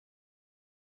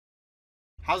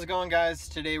How's it going, guys?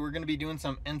 Today we're going to be doing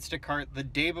some Instacart the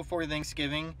day before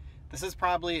Thanksgiving. This is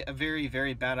probably a very,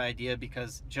 very bad idea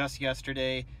because just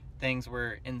yesterday things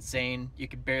were insane. You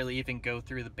could barely even go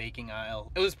through the baking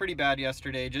aisle. It was pretty bad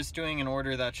yesterday. Just doing an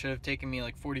order that should have taken me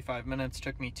like 45 minutes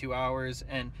took me 2 hours.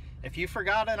 And if you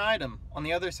forgot an item on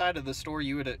the other side of the store,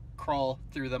 you would crawl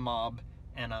through the mob.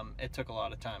 And it took a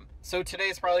lot of time. So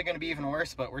today's probably going to be even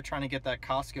worse, but we're trying to get that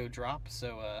Costco drop.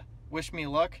 So wish me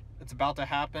luck. It's about to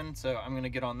happen, so I'm gonna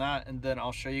get on that and then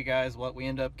I'll show you guys what we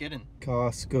end up getting.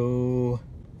 Costco.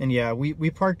 And yeah, we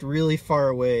parked really far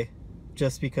away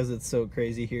just because it's so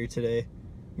crazy here today.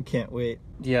 I can't wait.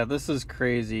 Yeah, this is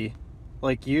crazy.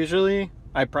 Like usually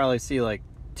I probably see like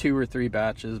 2 or 3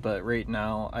 batches, but right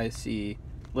now I see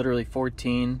literally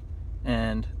 14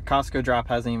 and Costco drop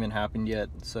hasn't even happened yet.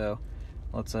 So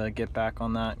let's get back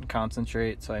on that and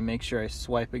concentrate so I make sure I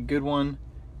swipe a good one.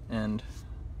 And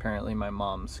apparently my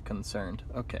mom's concerned.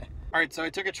 Okay. Alright, so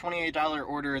I took a $28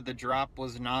 order. The drop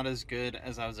was not as good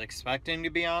as I was expecting,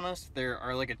 to be honest. There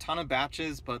are like a ton of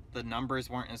batches, but the numbers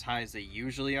weren't as high as they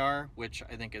usually are, which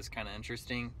I think is kind of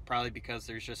interesting. Probably because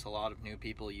there's just a lot of new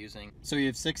people using. So you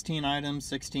have 16 items,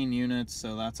 16 units,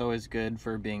 so that's always good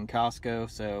for being Costco,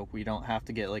 so we don't have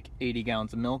to get like 80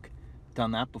 gallons of milk.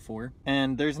 Done that before.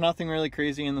 And there's nothing really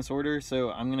crazy in this order, so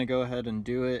I'm going to go ahead and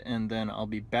do it, and then I'll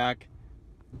be back.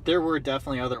 There were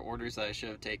definitely other orders that I should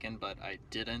have taken, but I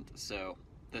didn't, so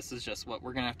this is just what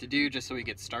we're gonna have to do just so we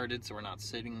get started so we're not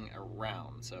sitting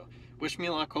around. So wish me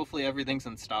luck. Hopefully everything's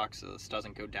in stock so this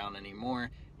doesn't go down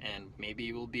anymore, and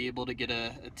maybe we'll be able to get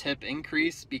a tip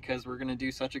increase because we're gonna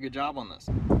do such a good job on this.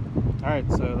 Alright,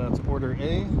 so that's order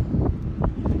A.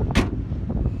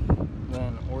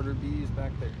 Then order B is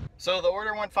back there. So the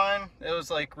order went fine. It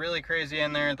was like really crazy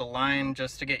in there. The line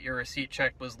just to get your receipt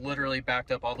checked was literally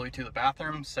backed up all the way to the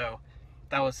bathroom, so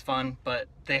that was fun. But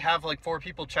they have like 4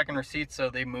 people checking receipts, so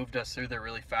they moved us through there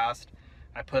really fast.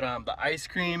 I put the ice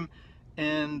cream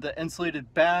in the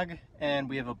insulated bag, and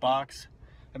we have a box.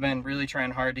 I've been really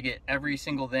trying hard to get every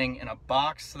single thing in a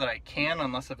box so that I can,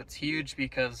 unless if it's huge,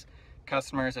 because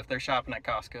customers, if they're shopping at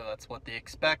Costco, that's what they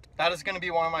expect. That is going to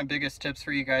be one of my biggest tips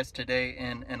for you guys today.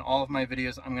 And in all of my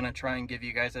videos, I'm going to try and give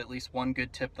you guys at least one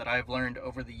good tip that I've learned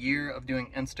over the year of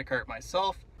doing Instacart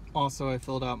myself. Also, I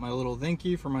filled out my little thank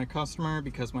you for my customer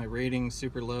because my rating's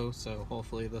super low, so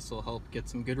hopefully this will help get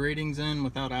some good ratings in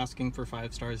without asking for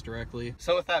 5 stars directly.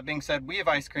 So with that being said, we have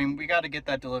ice cream. We got to get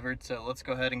that delivered, so let's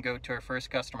go ahead and go to our first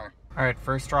customer. All right,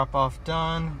 first drop off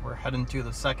done. We're heading to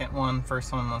the second one.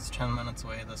 First one was 10 minutes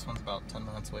away. This one's about 10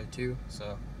 minutes away too,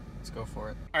 so let's go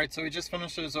for it. All right, so we just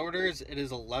finished those orders. It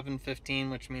is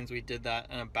 11:15, which means we did that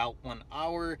in about 1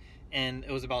 hour, and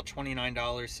it was about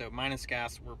 $29. So minus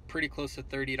gas, we're pretty close to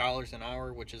 $30 an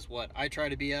hour, which is what I try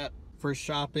to be at. For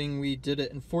shopping, we did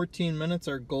it in 14 minutes.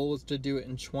 Our goal was to do it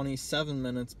in 27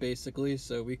 minutes, basically,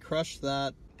 so we crushed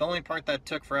that. The only part that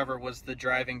took forever was the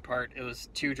driving part. It was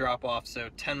 2 drop-offs, so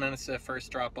 10 minutes to the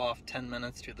first drop-off, 10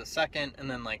 minutes to the second, and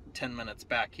then like 10 minutes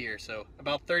back here. So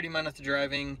about 30 minutes of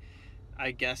driving.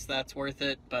 I guess that's worth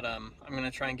it, but I'm gonna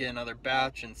try and get another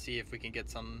batch and see if we can get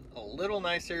some a little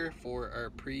nicer for our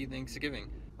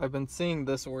pre-Thanksgiving. I've been seeing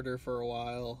this order for a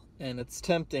while, and it's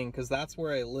tempting because that's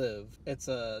where I live. It's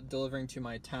delivering to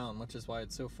my town, which is why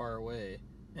it's so far away,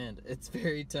 and it's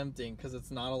very tempting because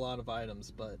it's not a lot of items,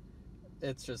 but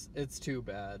it's too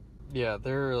bad. Yeah,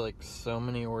 there are like so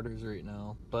many orders right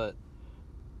now, but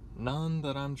none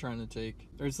that I'm trying to take.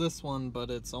 There's this one, but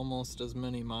it's almost as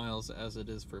many miles as it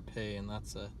is for pay, and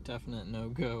that's a definite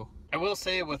no-go. I will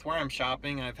say with where I'm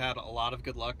shopping, I've had a lot of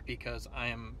good luck because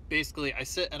I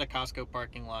sit at a Costco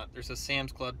parking lot. There's a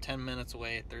Sam's Club 10 minutes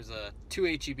away. There's a 2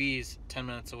 H-E-B's 10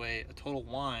 minutes away, a Total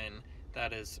Wine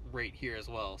that is right here as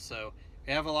well. So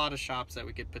we have a lot of shops that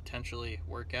we could potentially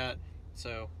work at.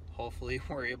 So hopefully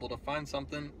we're able to find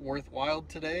something worthwhile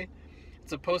today. It's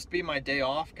supposed to be my day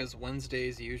off because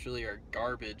Wednesdays usually are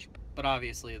garbage, but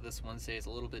obviously this Wednesday is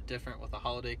a little bit different with the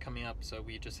holiday coming up, so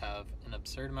we just have an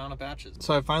absurd amount of batches.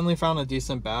 So I finally found a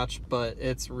decent batch, but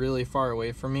it's really far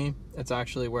away from me. It's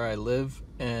actually where I live,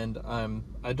 and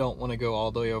I don't want to go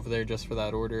all the way over there just for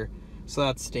that order. So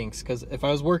that stinks, because if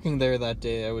I was working there that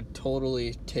day, I would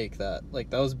totally take that. Like,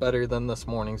 that was better than this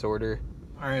morning's order.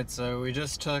 Alright, so we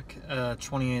just took a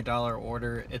 $28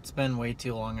 order. It's been way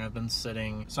too long. I've been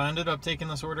sitting. So I ended up taking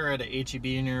this order at a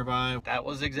H-E-B nearby. That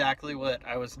was exactly what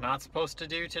I was not supposed to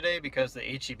do today because the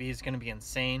H-E-B is going to be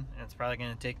insane. And it's probably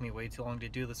going to take me way too long to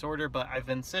do this order. But I've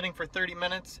been sitting for 30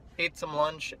 minutes, ate some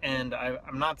lunch, and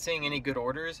I'm not seeing any good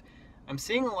orders. I'm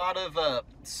seeing a lot of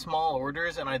small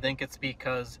orders, and I think it's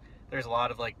because there's a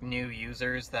lot of like new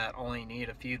users that only need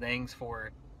a few things for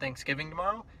Thanksgiving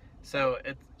tomorrow. So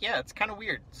it's kind of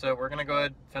weird. So we're gonna go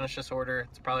ahead and finish this order.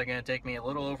 It's probably gonna take me a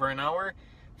little over an hour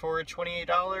for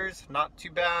 $28. Not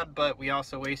too bad, but we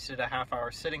also wasted a half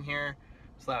hour sitting here,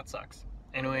 so that sucks.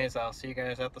 Anyways, I'll see you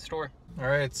guys at the store. All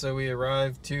right, so we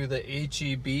arrived to the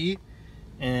HEB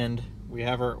and we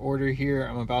have our order here.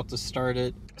 I'm about to start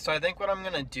it. So I think what I'm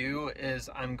gonna do is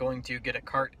I'm going to get a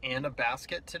cart and a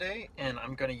basket today, and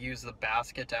I'm gonna use the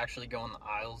basket to actually go in the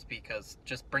aisles, because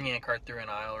just bringing a cart through an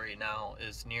aisle right now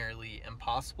is nearly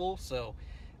impossible. So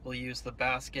we'll use the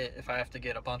basket if I have to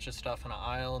get a bunch of stuff in an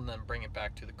aisle and then bring it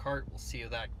back to the cart. We'll see how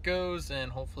that goes,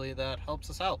 and hopefully that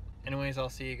helps us out. Anyways, I'll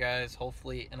see you guys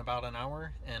hopefully in about an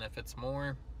hour, and if it's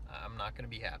more, I'm not gonna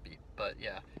be happy. But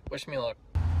yeah, wish me luck.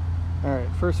 All right,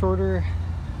 first order,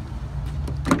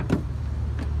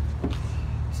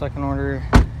 second order,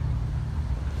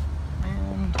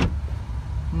 and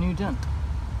new dent.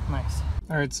 Nice.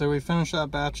 All right, so we finished that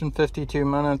batch in 52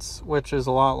 minutes, which is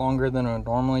a lot longer than it would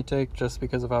normally take just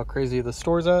because of how crazy the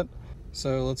store's at.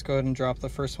 So let's go ahead and drop the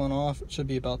first one off. It should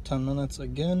be about 10 minutes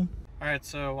again. All right,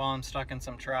 so while I'm stuck in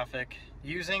some traffic,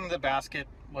 using the basket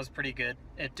was pretty good.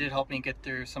 It did help me get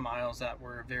through some aisles that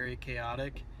were very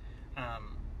chaotic.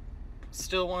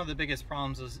 Still, one of the biggest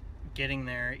problems is getting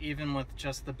there. Even with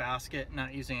just the basket,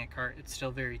 not using a cart, it's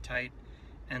still very tight.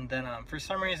 And then for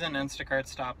some reason, Instacart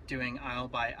stopped doing aisle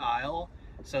by aisle.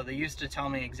 So they used to tell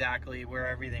me exactly where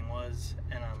everything was,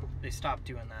 and they stopped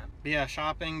doing that. But yeah,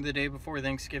 shopping the day before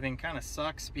Thanksgiving kind of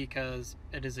sucks because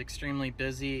it is extremely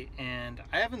busy, and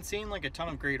I haven't seen like a ton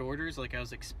of great orders like I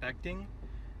was expecting.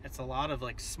 It's a lot of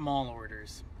like small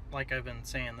orders, like I've been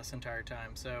saying this entire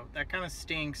time. So that kind of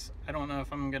stinks. I don't know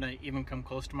if I'm gonna even come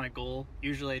close to my goal.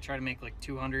 Usually I try to make like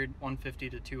 200, 150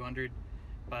 to 200,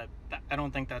 but I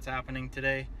don't think that's happening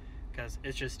today because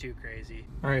it's just too crazy.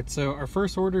 All right, so our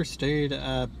first order stayed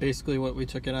at basically what we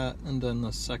took it at, and then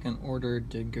the second order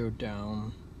did go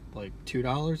down like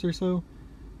 $2 or so.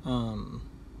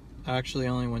 Actually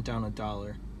only went down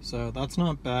 $1, so that's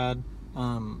not bad.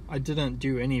 I didn't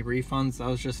do any refunds. That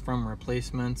was just from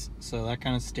replacements, so that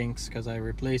kind of stinks because I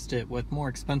replaced it with more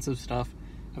expensive stuff,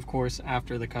 of course,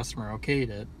 after the customer okayed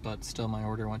it, but still my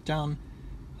order went down.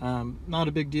 Not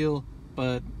a big deal,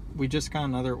 but we just got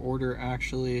another order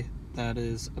actually that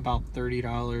is about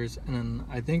 $30, and then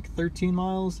I think 13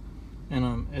 miles,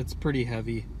 and it's pretty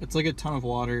heavy. It's like a ton of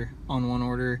water on one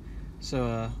order.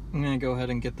 So I'm gonna go ahead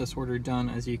and get this order done.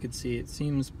 As you can see, it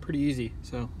seems pretty easy,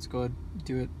 so let's go ahead and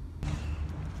do it.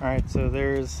 All right, so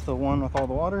there's the one with all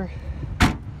the water.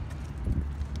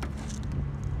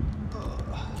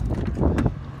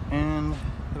 And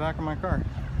the back of my car.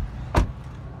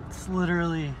 It's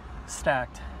literally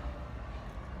stacked.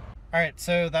 All right,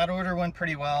 so that order went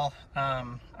pretty well. I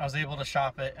was able to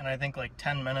shop it in I think like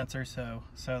 10 minutes or so.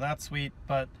 So that's sweet,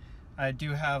 but I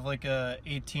do have like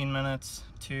 18 minutes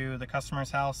to the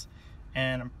customer's house,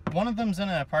 and one of them's in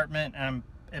an apartment, and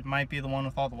it might be the one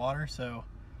with all the water. So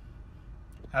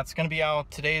that's gonna be how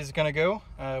today's gonna go.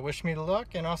 Wish me luck,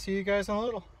 and I'll see you guys in a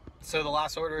little. So the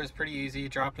last order is pretty easy.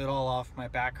 Dropped it all off. My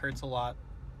back hurts a lot,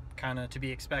 kind of to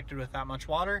be expected with that much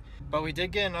water, but we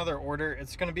did get another order.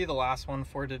 It's going to be the last one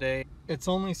for today. It's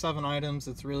only 7 items.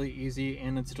 It's really easy,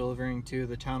 and it's delivering to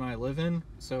the town I live in,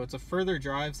 so it's a further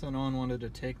drive, so no one wanted to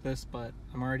take this, but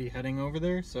I'm already heading over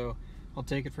there, so I'll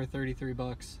take it for 33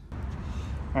 bucks.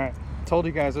 All right, told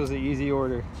you guys it was an easy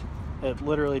order. It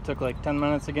literally took like 10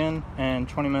 minutes again and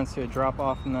 20 minutes to drop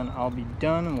off, and then I'll be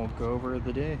done and we'll go over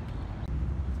the day.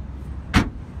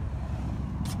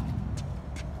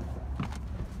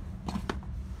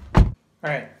 All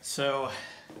right, so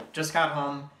just got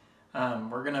home.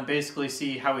 We're gonna basically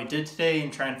see how we did today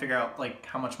and try and figure out like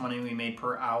how much money we made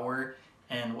per hour.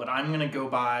 And what I'm gonna go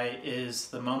by is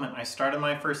the moment I started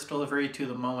my first delivery to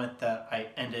the moment that I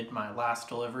ended my last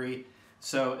delivery.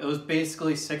 So it was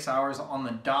basically 6 hours on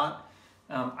the dot.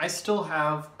 I still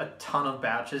have a ton of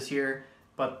batches here,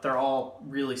 but they're all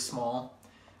really small,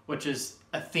 which is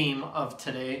a theme of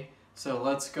today. So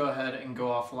let's go ahead and go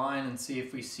offline and see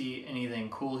if we see anything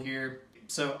cool here.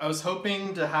 So I was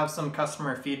hoping to have some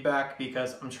customer feedback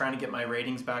because I'm trying to get my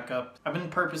ratings back up. I've been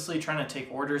purposely trying to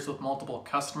take orders with multiple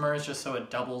customers just so it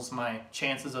doubles my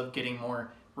chances of getting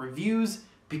more reviews,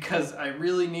 because I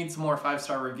really need some more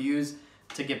 5-star reviews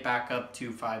to get back up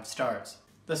to 5 stars.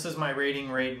 This is my rating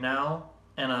right now,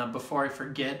 and before I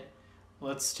forget,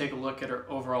 let's take a look at our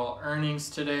overall earnings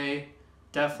today.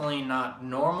 Definitely not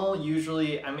normal.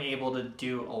 Usually I'm able to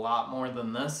do a lot more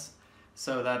than this.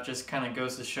 So that just kind of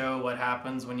goes to show what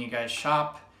happens when you guys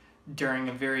shop during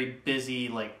a very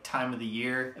busy time of the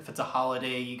year. If it's a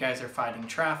holiday, you guys are fighting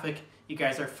traffic, you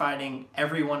guys are fighting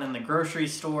everyone in the grocery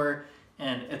store,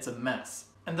 and it's a mess.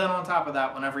 And then on top of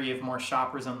that, whenever you have more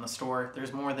shoppers in the store,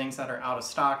 there's more things that are out of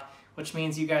stock, which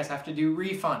means you guys have to do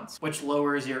refunds, which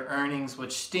lowers your earnings,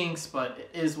 which stinks, but it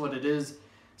is what it is.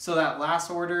 So that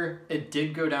last order, it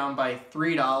did go down by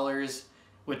 $3,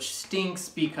 which stinks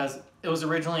because it was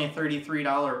originally a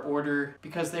 $33 order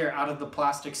because they're out of the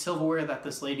plastic silverware that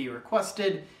this lady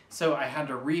requested. So I had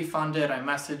to refund it. I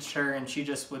messaged her and she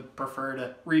just would prefer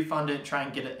to refund it, try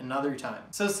and get it another time.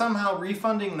 So somehow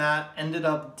refunding that ended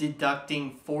up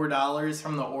deducting $4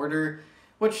 from the order,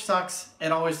 which sucks.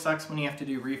 It always sucks when you have to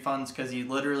do refunds because you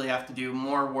literally have to do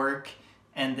more work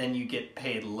and then you get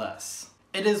paid less.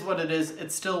 It is what it is. It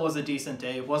still was a decent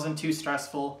day. It wasn't too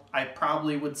stressful. I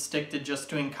probably would stick to just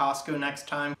doing Costco next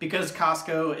time because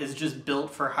Costco is just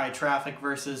built for high traffic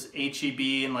versus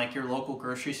H-E-B and like your local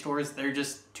grocery stores. They're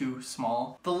just too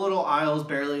small. The little aisles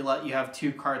barely let you have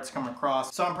 2 carts come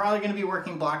across. So I'm probably going to be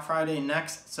working Black Friday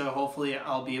next. So hopefully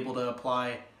I'll be able to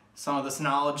apply some of this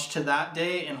knowledge to that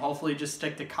day and hopefully just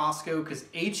stick to Costco because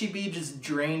H-E-B just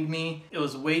drained me. It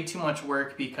was way too much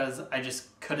work because I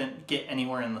just couldn't get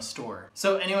anywhere in the store.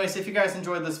 So anyways, if you guys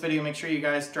enjoyed this video, make sure you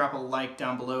guys drop a like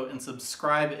down below and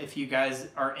subscribe if you guys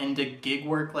are into gig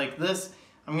work like this.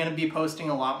 I'm going to be posting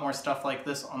a lot more stuff like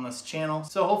this on this channel.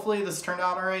 So hopefully this turned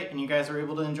out alright and you guys are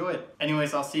able to enjoy it.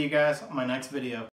 Anyways, I'll see you guys on my next video.